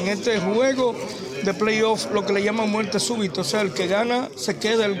ellos en este juego de playoff, lo que le llaman muerte súbita, o sea, el que gana se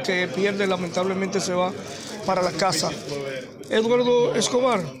queda, el que pierde lamentablemente se va para la casa. Eduardo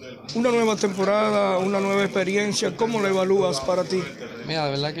Escobar, una nueva temporada, una nueva experiencia, ¿cómo la evalúas para ti? Mira,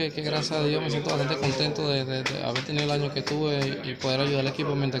 de verdad que gracias a Dios me siento bastante contento de haber tenido el año que tuve y poder ayudar al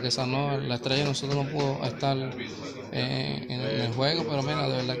equipo mientras que sanó la estrella. Nosotros no pudo estar en el juego, pero mira,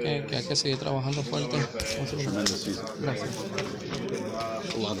 de verdad que hay que seguir trabajando fuerte. Gracias.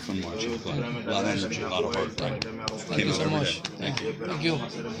 A lot of fun watching. A lot of energy, a lot of heart. Thank you so much. Thank you.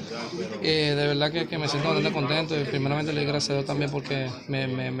 De verdad que me siento bastante contento y primeramente le doy gracias a Dios también porque me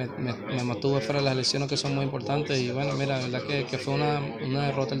mantuve fuera de las lesiones que son muy importantes y bueno, mira, de verdad que fue una una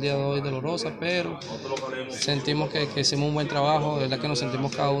derrota el día de hoy dolorosa, pero sentimos que hicimos un buen trabajo, de verdad que nos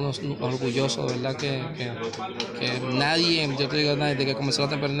sentimos cada uno orgullosos, de verdad que nadie, yo te digo, desde que comenzó la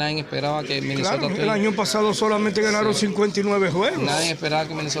temporada, nadie esperaba que Minnesota... Claro, el año pasado solamente ganaron 59 juegos. Nadie esperaba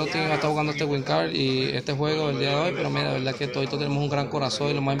que Minnesota iba a estar jugando este win card y este juego el día de hoy, pero mira, de verdad que todos tenemos un gran corazón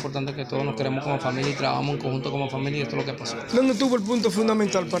y lo más importante es que todos nos queremos como familia y trabajamos en conjunto como familia y esto es lo que pasó. ¿Dónde tuvo el punto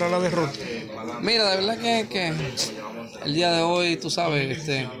fundamental para la derrota? Mira, de verdad que el día de hoy, tú sabes,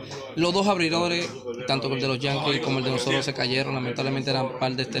 los dos abridores, tanto el de los Yankees como el de nosotros, se cayeron. Lamentablemente eran un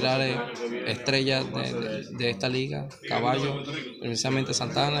par de estelares, estrellas de esta liga, Caballo, precisamente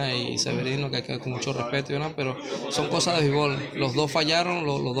Santana y Severino, que hay que con mucho respeto, ¿no? Pero son cosas de béisbol. Los dos fallaron,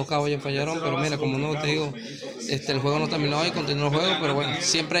 los dos caballos fallaron, pero mira, como no te digo, el juego no terminó hoy, continuó el juego, pero bueno,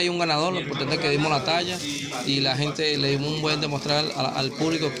 siempre hay un ganador. Lo importante es que dimos la talla y la gente le dimos un buen demostrar al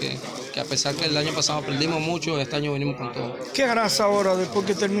público que a pesar que el año pasado perdimos mucho, este año venimos con todo. ¿Qué harás ahora después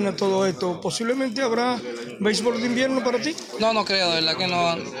que termina todo esto? ¿Posiblemente habrá béisbol de invierno para ti? No creo, de verdad que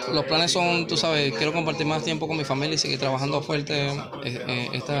no. Los planes son, tú sabes, quiero compartir más tiempo con mi familia y seguir trabajando fuerte.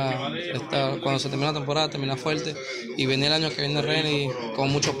 Cuando se termine la temporada, terminar fuerte y venir el año que viene Reni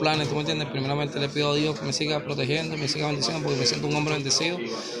con muchos planes, ¿tú me entiendes? Primeramente le pido a Dios que me siga protegiendo, me siga bendiciendo porque me siento un hombre bendecido.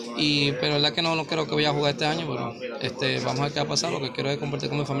 Pero la verdad que no creo que voy a jugar este año, pero vamos a ver qué va a pasar. Lo que quiero es compartir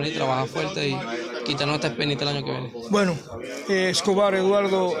con mi familia y trabajar fuerte y quitarnos esta espinita el año que viene. Bueno, Escobar,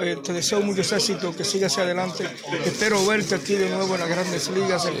 Eduardo, te deseo muchos éxitos, que sigas hacia adelante. Espero verte aquí de nuevo en las Grandes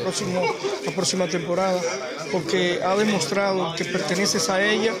Ligas la próxima temporada, porque ha demostrado que perteneces a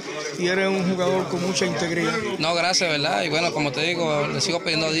ella y eres un jugador con mucha integridad. No, gracias, ¿verdad? Y bueno, como te digo, le sigo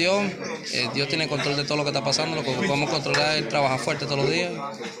pidiendo a Dios. Dios tiene control de todo lo que está pasando. Lo que podemos controlar es trabajar fuerte todos los días.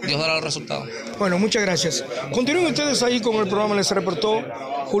 Dios dará los resultados. Bueno, muchas gracias. Continúen ustedes ahí con el programa. Les reportó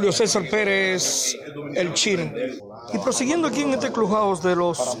Julio César Pérez, el Chino. Y prosiguiendo aquí en este clubhouse de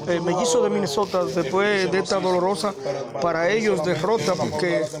los Mellizos de Minnesota, después de esta dolorosa para ellos derrota,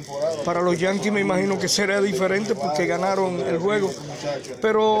 porque para los Yankees me imagino que será diferente porque ganaron el juego.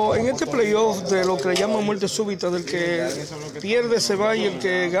 Pero en este playoff de lo que le llaman muerte súbita, del que pierde se va y el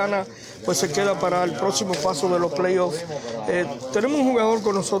que gana pues se queda para el próximo paso de los playoffs. Tenemos un jugador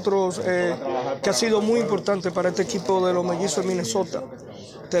con nosotros que ha sido muy importante para este equipo de los Mellizos de Minnesota.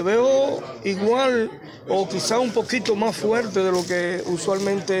 Te veo igual o quizá un poquito más fuerte de lo que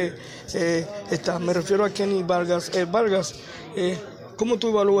usualmente está. Me refiero a Kenny Vargas. Vargas, ¿cómo tú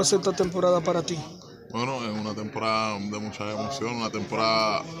evalúas esta temporada para ti? Bueno, es una temporada de mucha emoción, una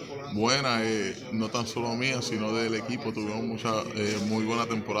temporada buena, no tan solo mía, sino del equipo. Tuvimos muy buena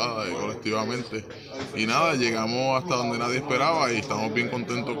temporada colectivamente. Y nada, llegamos hasta donde nadie esperaba y estamos bien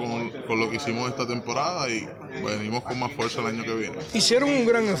contentos con lo que hicimos esta temporada y venimos con más fuerza el año que viene. Hicieron un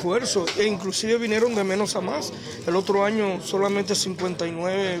gran esfuerzo e inclusive vinieron de menos a más. El otro año solamente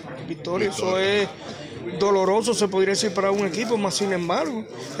 59 victorias, eso es doloroso, se podría decir, para un equipo, más sin embargo,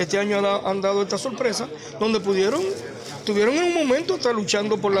 este año han dado esta sorpresa, donde estuvieron en un momento hasta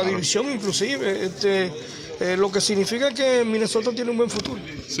luchando por la división, inclusive, lo que significa que Minnesota tiene un buen futuro.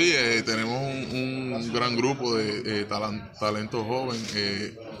 Sí, tenemos un gran grupo de talentos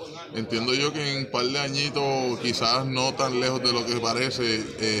jóvenes. Entiendo yo que en un par de añitos, quizás no tan lejos de lo que parece,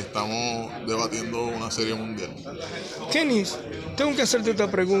 estamos debatiendo una serie mundial. Kenny, tengo que hacerte esta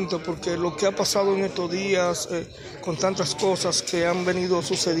pregunta porque lo que ha pasado en estos días, con tantas cosas que han venido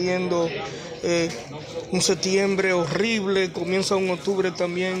sucediendo, un septiembre horrible, comienza un octubre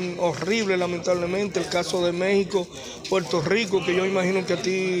también horrible, lamentablemente, el caso de México, Puerto Rico, que yo imagino que a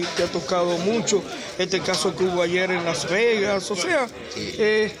ti te ha tocado mucho, este caso que hubo ayer en Las Vegas, o sea,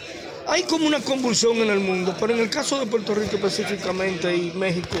 hay como una convulsión en el mundo, pero en el caso de Puerto Rico específicamente y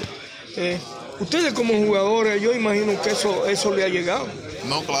México, ustedes como jugadores, yo imagino que eso le ha llegado.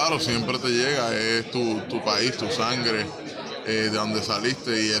 No, claro, siempre te llega, es tu país, tu sangre, de donde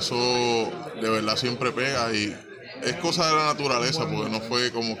saliste, y eso de verdad siempre pega, y es cosa de la naturaleza, porque no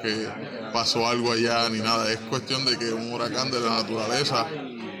fue como que pasó algo allá ni nada, es cuestión de que un huracán de la naturaleza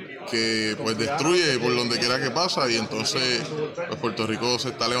que pues destruye por donde quiera que pasa, y entonces pues Puerto Rico se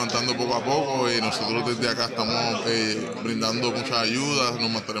está levantando poco a poco y nosotros desde acá estamos brindando muchas ayudas,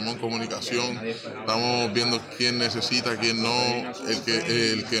 nos mantenemos en comunicación, estamos viendo quién necesita, quién no,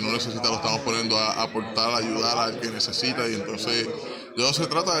 el que no necesita lo estamos poniendo a aportar, a ayudar al que necesita, y entonces de eso se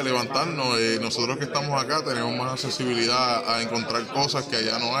trata, de levantarnos. Nosotros que estamos acá tenemos más accesibilidad a encontrar cosas que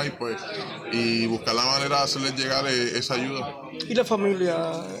allá no hay, pues, y buscar la manera de hacerles llegar esa ayuda. ¿Y la familia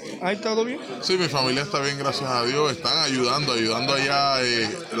ha estado bien? Sí, mi familia está bien, gracias a Dios. Están ayudando allá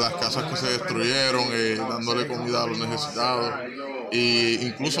las casas que se destruyeron, dándole comida a los necesitados. Y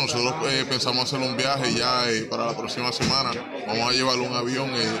incluso nosotros pensamos hacer un viaje ya para la próxima semana. Vamos a llevar un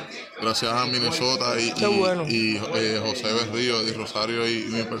avión gracias a Minnesota y José Berrío, de Rosario y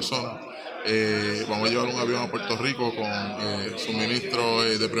mi persona. Vamos a llevar un avión a Puerto Rico con suministro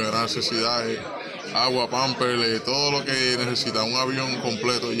de primera necesidad, agua, pamper, todo lo que necesita, un avión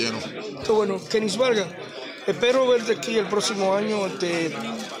completo lleno. Qué bueno, Kenis Vargas, espero verte aquí el próximo año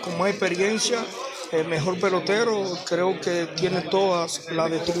con más experiencia, mejor pelotero, creo que tiene todas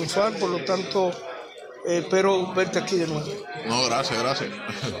las de triunfar, por lo tanto espero verte aquí de nuevo. No, gracias.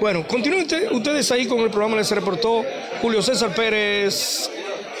 Bueno, continúen ustedes ahí con el programa, les reportó Julio César Pérez,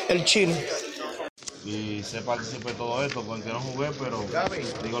 el chino. Y sé participé de todo esto porque no jugué, pero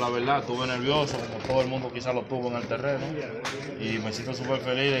digo la verdad, estuve nervioso, como todo el mundo quizás lo tuvo en el terreno, y me siento súper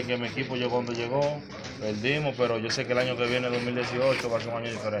feliz de que mi equipo llegó donde llegó, perdimos, pero yo sé que el año que viene, 2018, va a ser un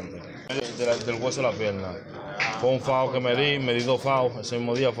año diferente. Del hueso de la pierna, fue un foul que me di 2 fouls, ese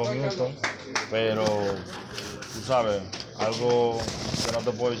mismo día fue Mundo, pero tú sabes, algo que no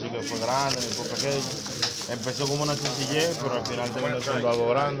te puedo decir que fue grande ni fue pequeño. Empezó como una sencillez, pero al final terminó siendo algo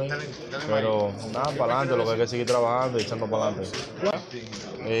grande. Pero nada, para adelante, lo que hay que seguir trabajando y echando para adelante.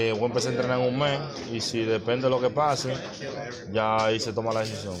 Voy a empezar a entrenar en un mes y si depende de lo que pase, ya ahí se toma la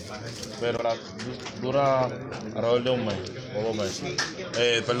decisión. Pero dura alrededor de un mes o 2 meses.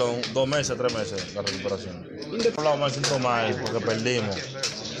 2 meses, 3 meses la recuperación. Por un lado me siento mal porque perdimos,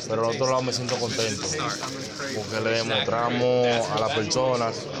 pero por otro lado me siento contento porque le demostramos a las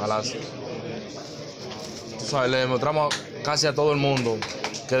personas, le demostramos casi a todo el mundo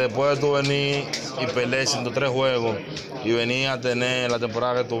que después de tú venir y perder 103 juegos y venir a tener la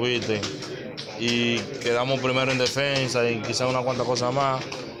temporada que tuviste y quedamos primero en defensa y quizás una cuantas cosas más,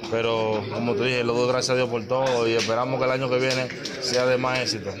 pero como te dije, lo doy gracias a Dios por todo y esperamos que el año que viene sea de más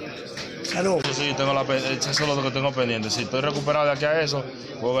éxito. Salud. Sí, eso es lo que tengo pendiente. Si estoy recuperado de aquí a eso,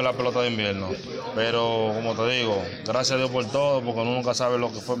 voy a ver la pelota de invierno. Pero como te digo, gracias a Dios por todo, porque uno nunca sabe lo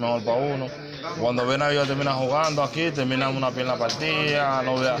que fue mejor para uno. Cuando ven a Dios termina jugando aquí, termina una pierna partida,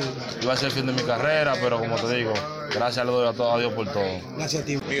 iba a ser el fin de mi carrera, pero como te digo, gracias le doy a Dios por todo. Gracias a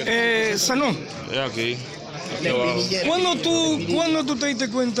ti. Sanón. Estoy aquí. ¿Cuándo tú te diste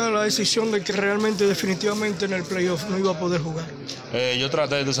cuenta de la decisión de que realmente, definitivamente en el playoff no iba a poder jugar? Yo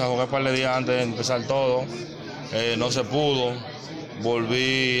traté de jugar un par de días antes de empezar todo, no se pudo,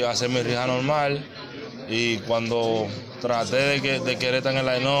 volví a hacer mi rija normal y cuando traté de querer estar en el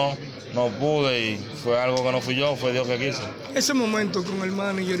line-up, no pude y fue algo que no fui yo, fue Dios que quiso. Ese momento con el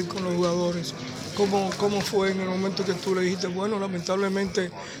manager y con los jugadores, ¿cómo fue en el momento que tú le dijiste, bueno,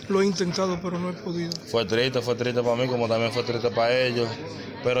 lamentablemente lo he intentado pero no he podido? Fue triste para mí como también fue triste para ellos,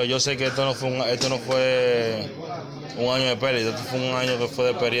 pero yo sé que esto no fue un año de pérdida, esto fue un año que fue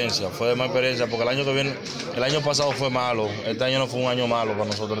de experiencia, fue de más experiencia, porque el año pasado fue malo, este año no fue un año malo para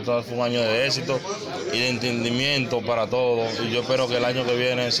nosotros, este fue un año de éxito y de entendimiento para todos, y yo espero que el año que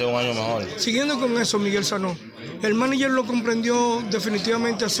viene sea un año mejor. Siguiendo con eso, Miguel Sanó, ¿el manager lo comprendió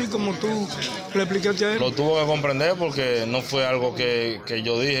definitivamente así como tú le explicaste a él? Lo tuvo que comprender porque no fue algo que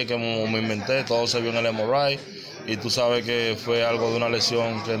yo dije, que me inventé, todo se vio en el MRI, y tú sabes que fue algo de una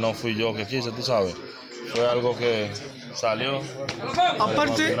lesión que no fui yo que quise, tú sabes. Fue algo que salió.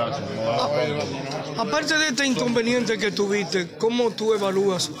 Aparte de este inconveniente que tuviste, ¿cómo tú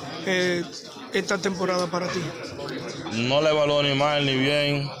evalúas esta temporada para ti? No la evalúo ni mal ni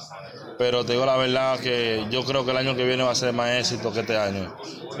bien, pero te digo la verdad que yo creo que el año que viene va a ser más éxito que este año,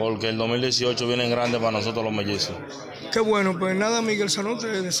 porque el 2018 viene en grande para nosotros los mellizos. Qué bueno, pues nada, Miguel Sanó,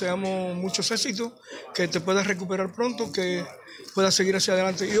 te deseamos muchos éxitos, que te puedas recuperar pronto, que puedas seguir hacia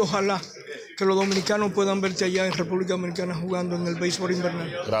adelante y ojalá que los dominicanos puedan verte allá en República Dominicana jugando en el béisbol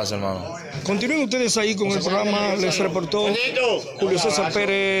invernal. Gracias, hermano. Continúen ustedes ahí con el programa, les reportó Julio César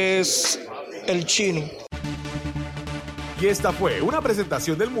Pérez, el chino. Y esta fue una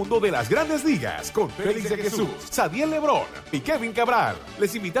presentación del mundo de las grandes ligas con Félix de Jesús, Sadiel Lebrón y Kevin Cabral.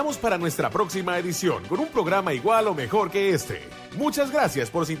 Les invitamos para nuestra próxima edición con un programa igual o mejor que este. Muchas gracias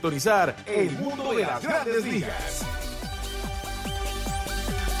por sintonizar el mundo de las grandes ligas.